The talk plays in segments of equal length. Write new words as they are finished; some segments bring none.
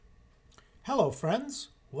Hello, friends.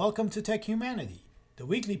 Welcome to Tech Humanity, the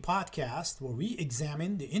weekly podcast where we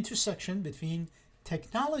examine the intersection between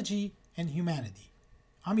technology and humanity.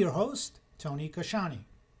 I'm your host, Tony Kashani.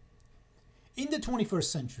 In the 21st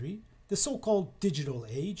century, the so called digital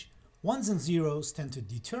age, ones and zeros tend to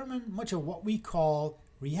determine much of what we call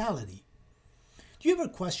reality. Do you ever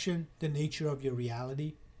question the nature of your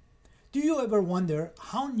reality? Do you ever wonder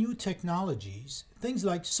how new technologies, things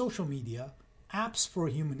like social media, apps for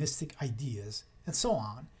humanistic ideas, and so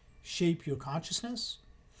on, shape your consciousness?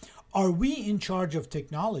 Are we in charge of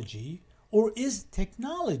technology, or is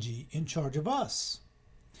technology in charge of us?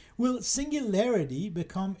 Will singularity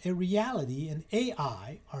become a reality and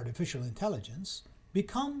AI, artificial intelligence,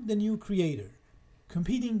 become the new creator,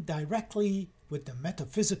 competing directly with the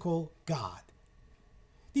metaphysical God?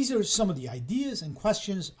 These are some of the ideas and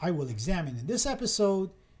questions I will examine in this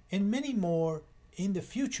episode and many more in the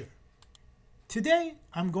future. Today,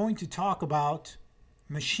 I'm going to talk about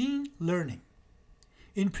machine learning.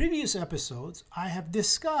 In previous episodes, I have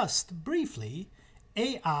discussed briefly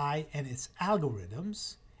AI and its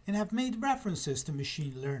algorithms and have made references to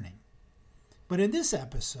machine learning. But in this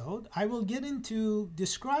episode, I will get into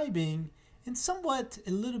describing in somewhat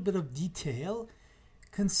a little bit of detail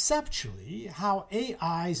conceptually how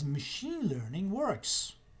AI's machine learning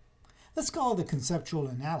works. Let's call it a conceptual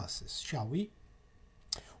analysis, shall we?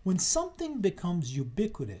 When something becomes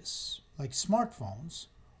ubiquitous, like smartphones,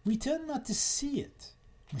 we tend not to see it.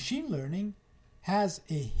 Machine learning has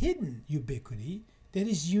a hidden ubiquity that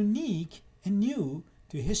is unique and new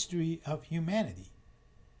to the history of humanity.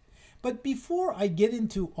 But before I get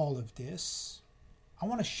into all of this, I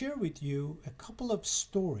want to share with you a couple of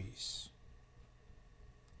stories.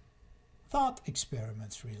 Thought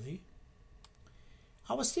experiments, really.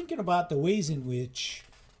 I was thinking about the ways in which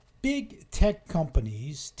big tech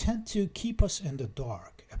companies tend to keep us in the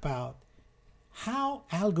dark about how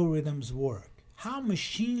algorithms work, how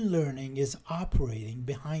machine learning is operating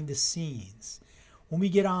behind the scenes when we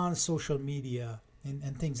get on social media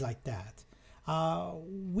and things like that.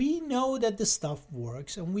 We know that the stuff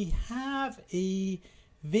works, and we have a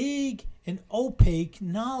vague and opaque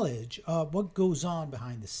knowledge of what goes on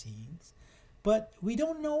behind the scenes, but we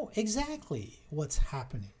don't know exactly what's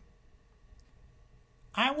happening.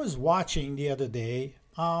 I was watching the other day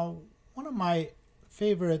one of my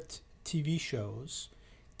favorite TV shows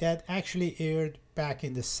that actually aired back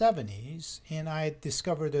in the 70s, and I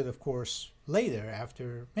discovered it, of course, later,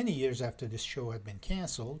 after many years after this show had been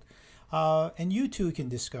canceled, and you too can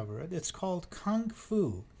discover it. It's called Kung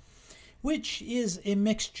Fu, which is a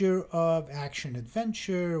mixture of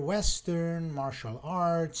action-adventure, Western, martial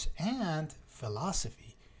arts, and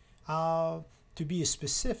philosophy. To be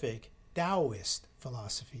specific, Taoist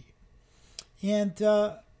philosophy. And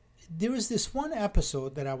there was this one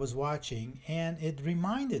episode that I was watching, and it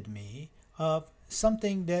reminded me of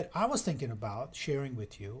something that I was thinking about sharing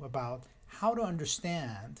with you about how to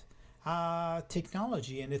understand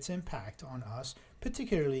technology and its impact on us,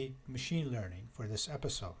 particularly machine learning, for this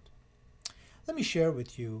episode. Let me share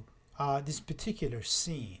with you this particular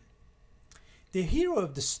scene. The hero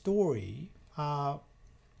of the story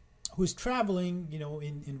who's traveling,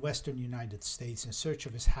 in Western United States in search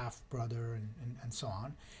of his half-brother and so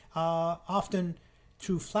on, often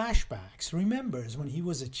through flashbacks, remembers when he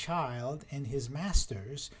was a child and his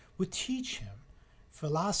masters would teach him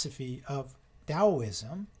philosophy of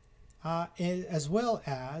Taoism, as well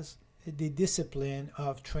as the discipline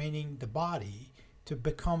of training the body to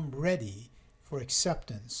become ready for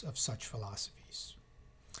acceptance of such philosophies.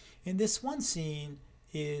 And this one scene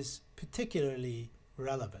is particularly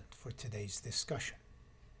relevant for today's discussion.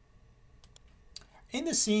 In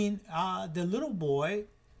the scene, the little boy,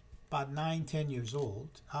 about 9-10 years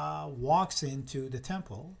old, walks into the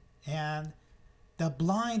temple, and the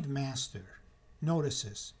blind master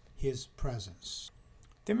notices his presence.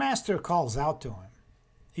 The master calls out to him.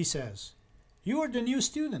 He says, "You are the new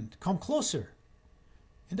student. Come closer."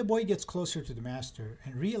 And the boy gets closer to the master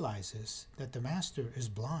and realizes that the master is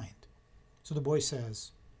blind. So the boy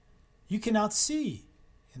says, "You cannot see."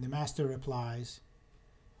 And the master replies,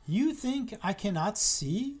 "You think I cannot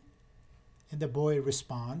see?" And the boy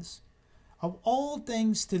responds, "Of all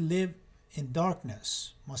things to live in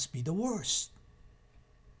darkness must be the worst."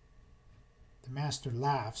 The master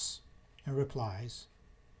laughs and replies,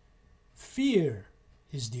 "Fear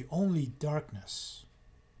is the only darkness,"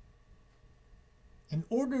 and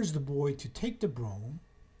orders the boy to take the broom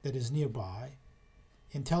that is nearby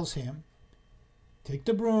and tells him, "Take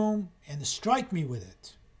the broom and strike me with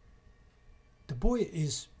it." The boy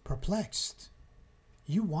is perplexed.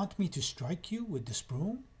 "You want me to strike you with this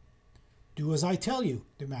broom? Do as I tell you,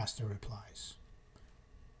 the master replies.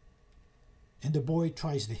 And the boy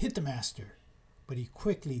tries to hit the master, but he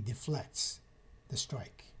quickly deflects the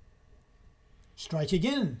strike. Strike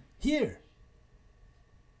again, here.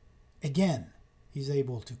 Again, he's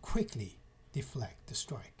able to quickly deflect the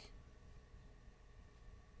strike.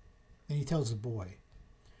 Then he tells the boy,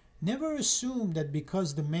 never assume that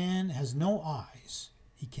because the man has no eyes,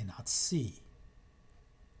 he cannot see.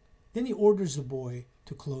 Then he orders the boy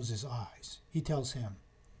to close his eyes. He tells him,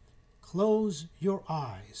 close your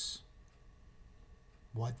eyes.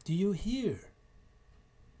 What do you hear?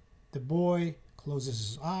 The boy closes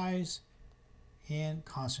his eyes and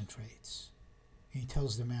concentrates. He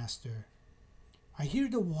tells the master, I hear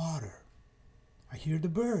the water. I hear the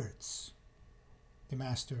birds. The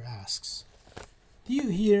master asks, do you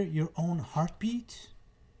hear your own heartbeat?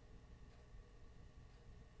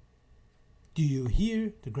 Do you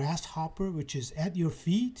hear the grasshopper which is at your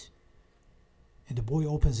feet? And the boy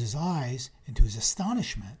opens his eyes, and to his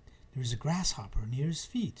astonishment, there is a grasshopper near his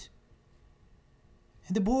feet.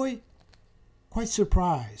 And the boy, quite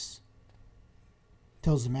surprised,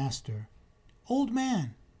 tells the master, old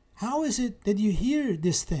man, how is it that you hear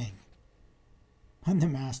this thing? And the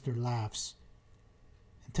master laughs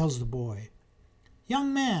and tells the boy,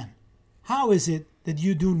 young man, how is it that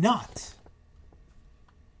you do not?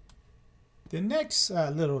 The next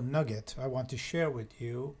little nugget I want to share with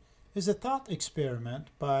you is a thought experiment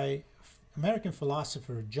by American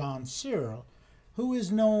philosopher John Searle, who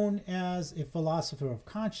is known as a philosopher of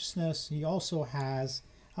consciousness. He also has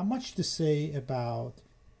much to say about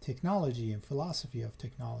technology and philosophy of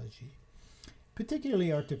technology,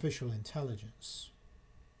 particularly artificial intelligence.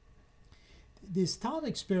 This thought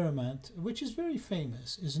experiment, which is very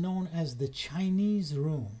famous, is known as the Chinese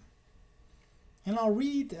room. And I'll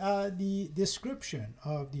read the description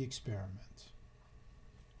of the experiment.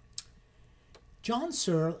 John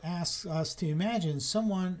Searle asks us to imagine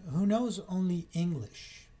someone who knows only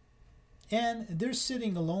English, and they're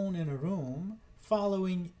sitting alone in a room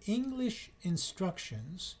following English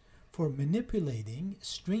instructions for manipulating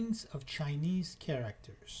strings of Chinese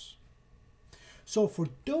characters. So for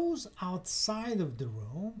those outside of the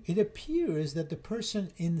room, it appears that the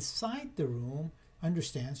person inside the room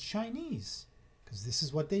understands Chinese, because this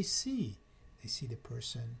is what they see. They see the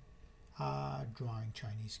person drawing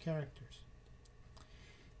Chinese characters.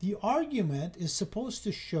 The argument is supposed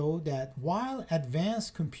to show that while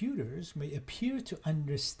advanced computers may appear to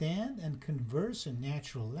understand and converse in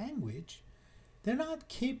natural language, they're not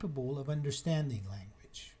capable of understanding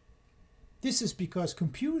language. This is because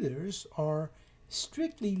computers are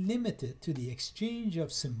strictly limited to the exchange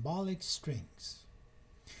of symbolic strings.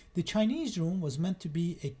 The Chinese room was meant to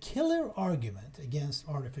be a killer argument against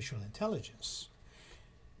artificial intelligence,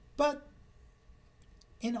 but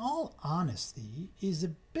in all honesty, is a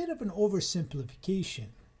bit of an oversimplification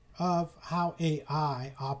of how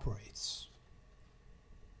AI operates.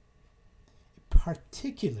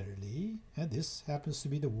 Particularly, and this happens to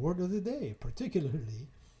be the word of the day, particularly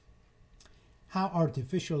how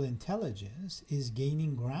artificial intelligence is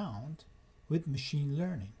gaining ground with machine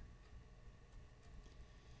learning.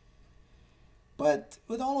 But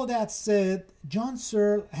with all of that said, John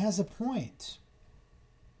Searle has a point.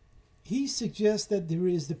 He suggests that there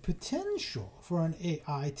is the potential for an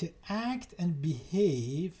AI to act and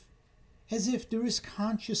behave as if there is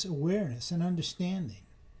conscious awareness and understanding,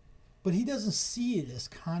 but he doesn't see it as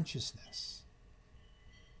consciousness.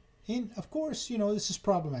 And of course, this is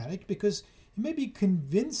problematic because it may be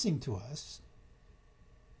convincing to us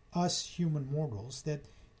human mortals, that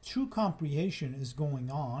true comprehension is going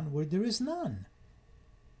on where there is none.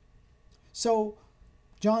 So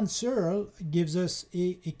John Searle gives us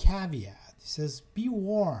a caveat. He says, be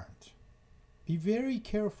warned. Be very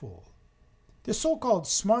careful. The so-called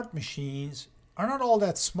smart machines are not all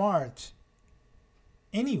that smart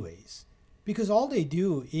anyways, because all they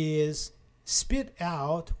do is spit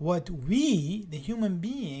out what we, the human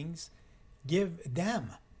beings, give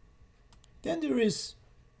them. Then there is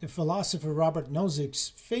the philosopher Robert Nozick's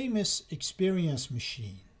famous experience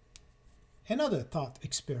machine, another thought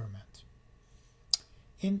experiment.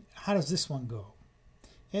 And how does this one go?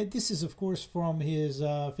 And this is, of course, from his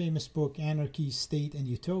famous book, Anarchy, State, and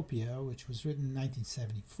Utopia, which was written in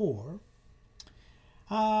 1974.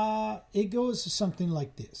 It goes something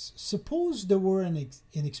like this. Suppose there were an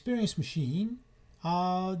experience machine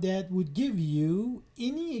that would give you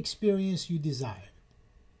any experience you desired.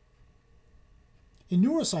 A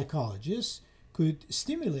neuropsychologist could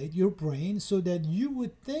stimulate your brain so that you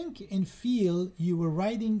would think and feel you were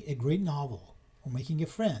writing a great novel, or making a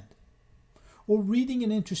friend, or reading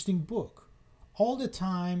an interesting book, all the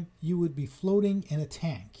time you would be floating in a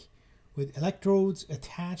tank with electrodes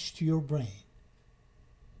attached to your brain.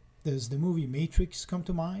 Does the movie Matrix come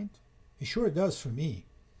to mind? It sure does for me.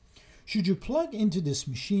 Should you plug into this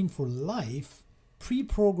machine for life,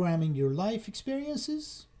 pre-programming your life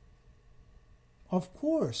experiences? Of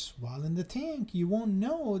course, while in the tank, you won't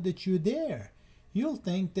know that you're there. You'll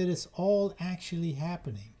think that it's all actually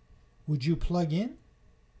happening. Would you plug in?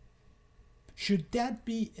 Should that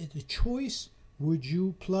be the choice? Would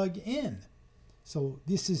you plug in? So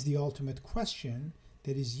this is the ultimate question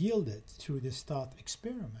that is yielded through this thought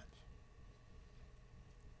experiment.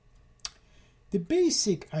 The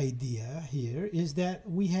basic idea here is that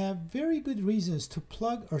we have very good reasons to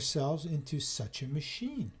plug ourselves into such a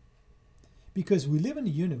machine. Because we live in a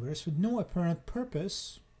universe with no apparent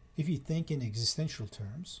purpose, if you think in existential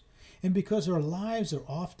terms, and because our lives are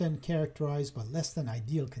often characterized by less than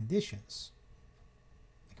ideal conditions,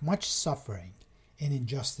 like much suffering and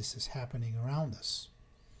injustices happening around us.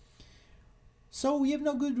 So we have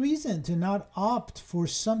no good reason to not opt for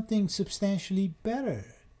something substantially better,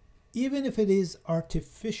 even if it is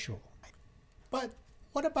artificial. But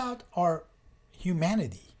what about our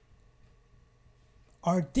humanity,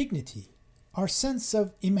 our dignity, our sense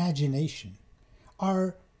of imagination,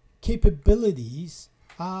 our capabilities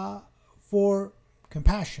for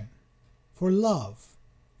compassion, for love,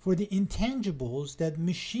 for the intangibles that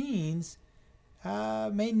machines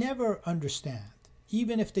may never understand,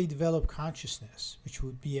 even if they develop consciousness, which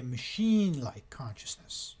would be a machine-like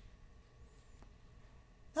consciousness.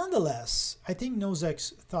 Nonetheless, I think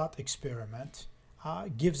Nozick's thought experiment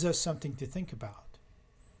gives us something to think about.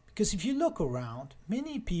 Because if you look around,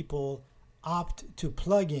 many people opt to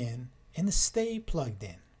plug in and stay plugged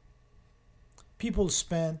in. People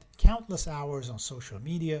spend countless hours on social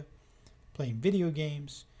media, playing video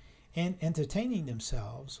games, and entertaining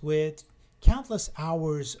themselves with countless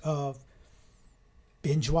hours of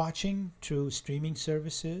binge watching through streaming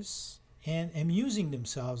services and amusing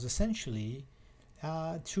themselves essentially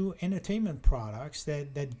through entertainment products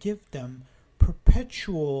that give them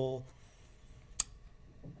perpetual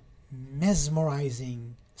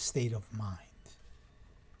mesmerizing state of mind.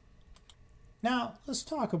 Now, let's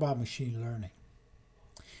talk about machine learning.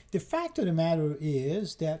 The fact of the matter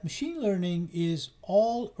is that machine learning is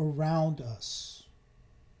all around us.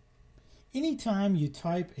 Anytime you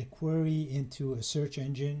type a query into a search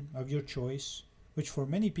engine of your choice, which for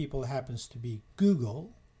many people happens to be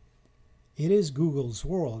Google, it is Google's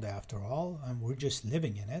world after all, and we're just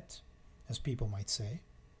living in it, as people might say.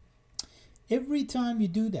 Every time you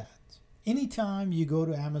do that, anytime you go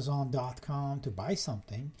to Amazon.com to buy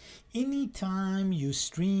something, anytime you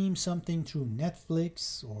stream something through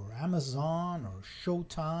Netflix or Amazon or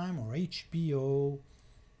Showtime or HBO,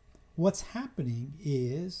 what's happening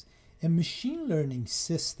is a machine learning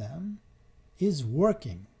system is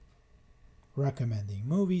working, recommending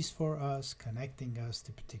movies for us, connecting us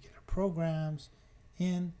to particular programs,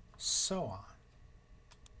 and so on.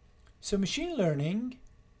 So machine learning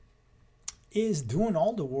is doing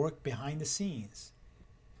all the work behind the scenes.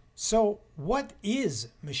 So what is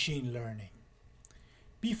machine learning?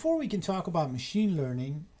 Before we can talk about machine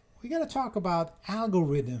learning, we got to talk about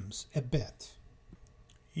algorithms a bit.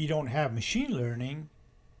 You don't have machine learning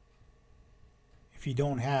if you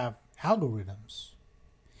don't have algorithms.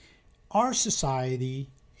 Our society,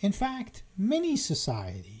 in fact, many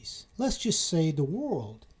societies, let's just say the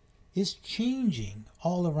world, is changing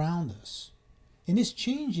all around us. And it's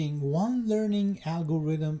changing one learning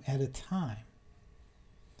algorithm at a time.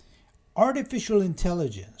 Artificial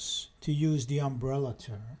intelligence, to use the umbrella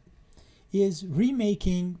term, is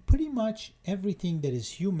remaking pretty much everything that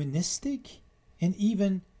is humanistic and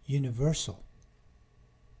even universal.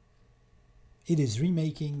 It is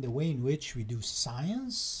remaking the way in which we do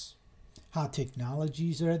science, how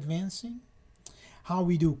technologies are advancing, how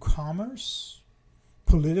we do commerce,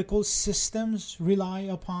 political systems rely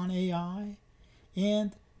upon AI,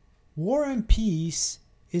 and war and peace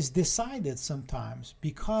is decided sometimes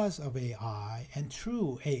because of AI and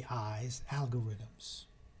through AI's algorithms.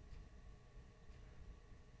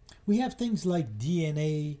 We have things like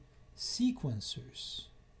DNA sequencers.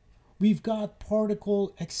 We've got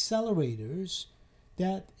particle accelerators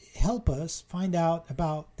that help us find out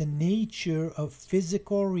about the nature of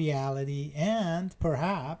physical reality and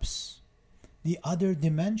perhaps the other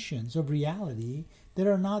dimensions of reality that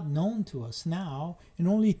are not known to us now, and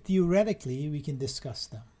only theoretically we can discuss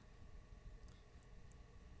them.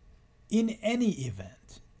 In any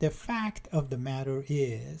event, the fact of the matter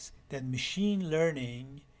is that machine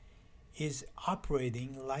learning is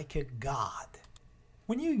operating like a god.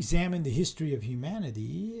 When you examine the history of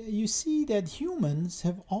humanity, you see that humans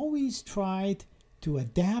have always tried to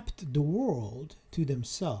adapt the world to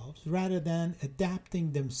themselves rather than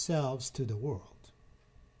adapting themselves to the world.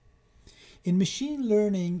 In machine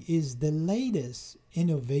learning is the latest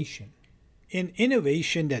innovation. An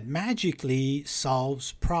innovation that magically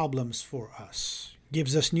solves problems for us,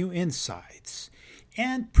 gives us new insights,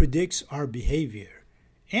 and predicts our behavior,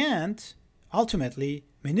 and ultimately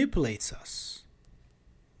manipulates us.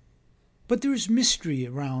 But there is mystery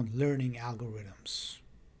around learning algorithms.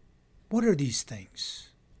 What are these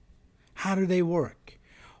things? How do they work?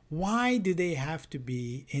 Why do they have to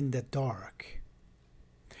be in the dark?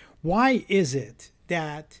 Why is it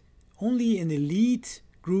that only an elite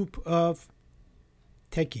group of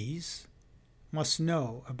techies must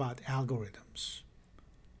know about algorithms?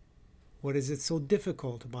 What is it so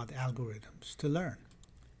difficult about algorithms to learn?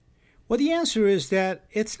 Well, the answer is that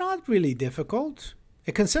it's not really difficult.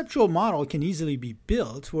 A conceptual model can easily be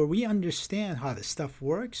built where we understand how the stuff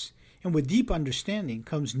works, and with deep understanding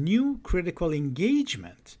comes new critical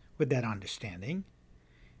engagement with that understanding.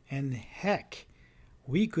 And heck,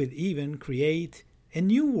 we could even create a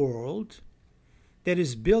new world that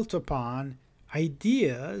is built upon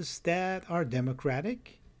ideas that are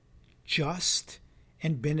democratic, just,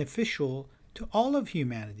 and beneficial to all of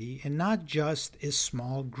humanity and not just a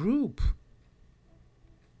small group.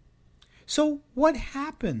 So what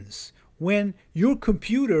happens when your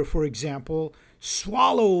computer, for example,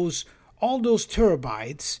 swallows all those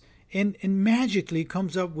terabytes and magically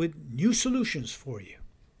comes up with new solutions for you?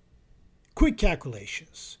 Quick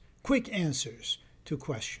calculations, quick answers to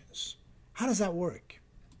questions. How does that work?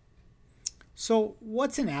 So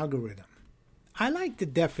what's an algorithm? I like the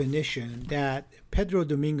definition that Pedro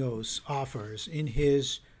Domingos offers in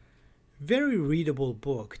his very readable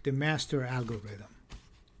book, The Master Algorithm.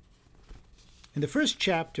 In the first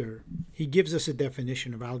chapter, he gives us a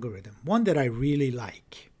definition of algorithm, one that I really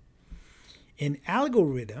like. An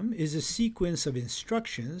algorithm is a sequence of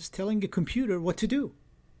instructions telling a computer what to do.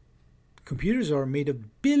 Computers are made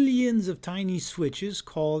of billions of tiny switches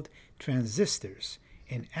called transistors,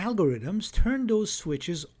 and algorithms turn those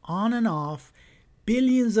switches on and off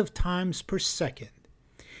billions of times per second.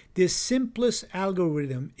 The simplest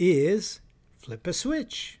algorithm is flip a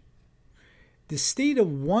switch. The state of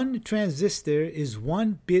one transistor is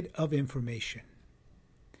one bit of information.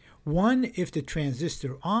 1 if the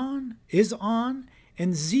transistor is on,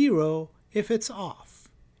 and 0 if it's off.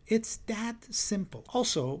 It's that simple.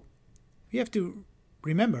 Also, we have to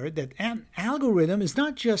remember that an algorithm is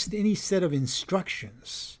not just any set of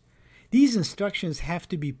instructions. These instructions have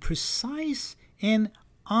to be precise and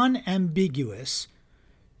unambiguous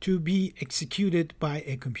to be executed by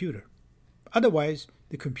a computer. Otherwise,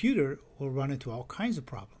 the computer will run into all kinds of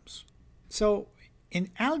problems. So, an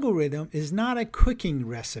algorithm is not a cooking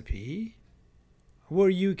recipe where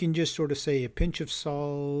you can just sort of say a pinch of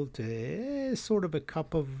salt, sort of a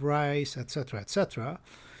cup of rice, etc., etc.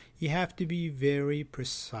 You have to be very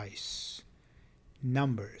precise.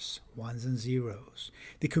 Numbers, ones and zeros.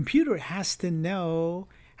 The computer has to know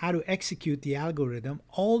how to execute the algorithm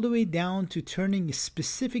all the way down to turning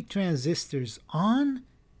specific transistors on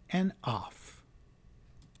and off.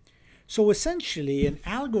 So essentially, an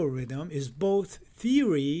algorithm is both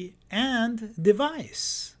theory and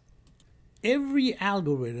device. Every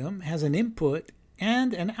algorithm has an input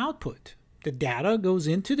and an output. The data goes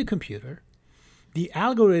into the computer. The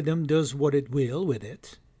algorithm does what it will with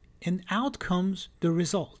it, and out comes the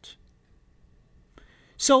result.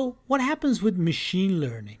 So what happens with machine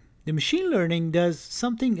learning? The machine learning does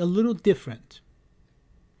something a little different.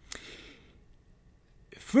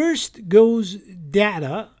 First goes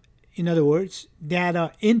data, in other words,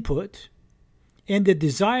 data input, and the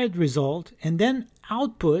desired result, and then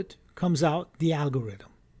output comes out the algorithm.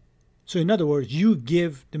 So in other words, you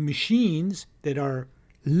give the machines that are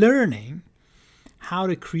learning how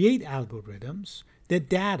to create algorithms the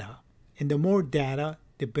data, and the more data,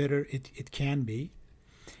 the better it can be.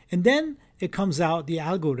 And then it comes out the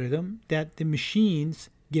algorithm that the machines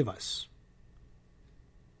give us.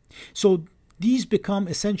 So these become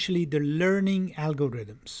essentially the learning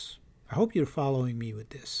algorithms. I hope you're following me with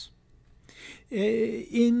this.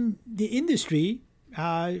 In the industry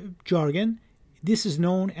jargon, this is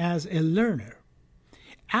known as a learner.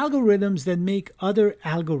 Algorithms that make other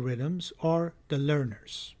algorithms are the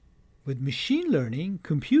learners. With machine learning,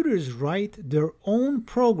 computers write their own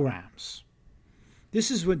programs.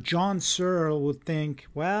 This is what John Searle would think,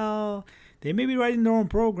 well, they may be writing their own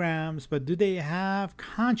programs, but do they have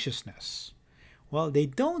consciousness? Well, they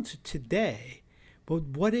don't today, but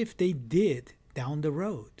what if they did down the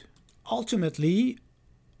road? Ultimately,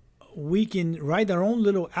 we can write our own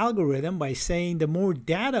little algorithm by saying the more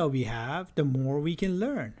data we have, the more we can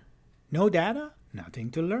learn. No data,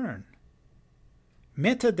 nothing to learn.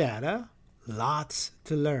 Metadata, lots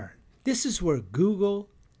to learn. This is where Google,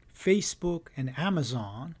 Facebook, and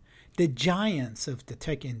Amazon, the giants of the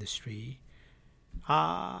tech industry,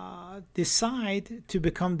 decide to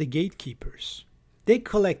become the gatekeepers. They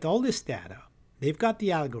collect all this data. They've got the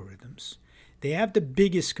algorithms. They have the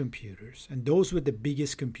biggest computers, and those with the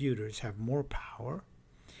biggest computers have more power,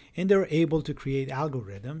 and they're able to create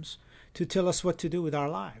algorithms to tell us what to do with our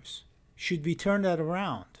lives. Should we turn that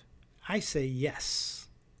around? I say yes.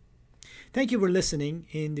 Thank you for listening.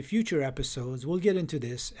 In the future episodes, we'll get into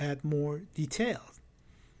this at more detail.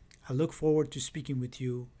 I look forward to speaking with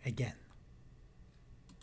you again.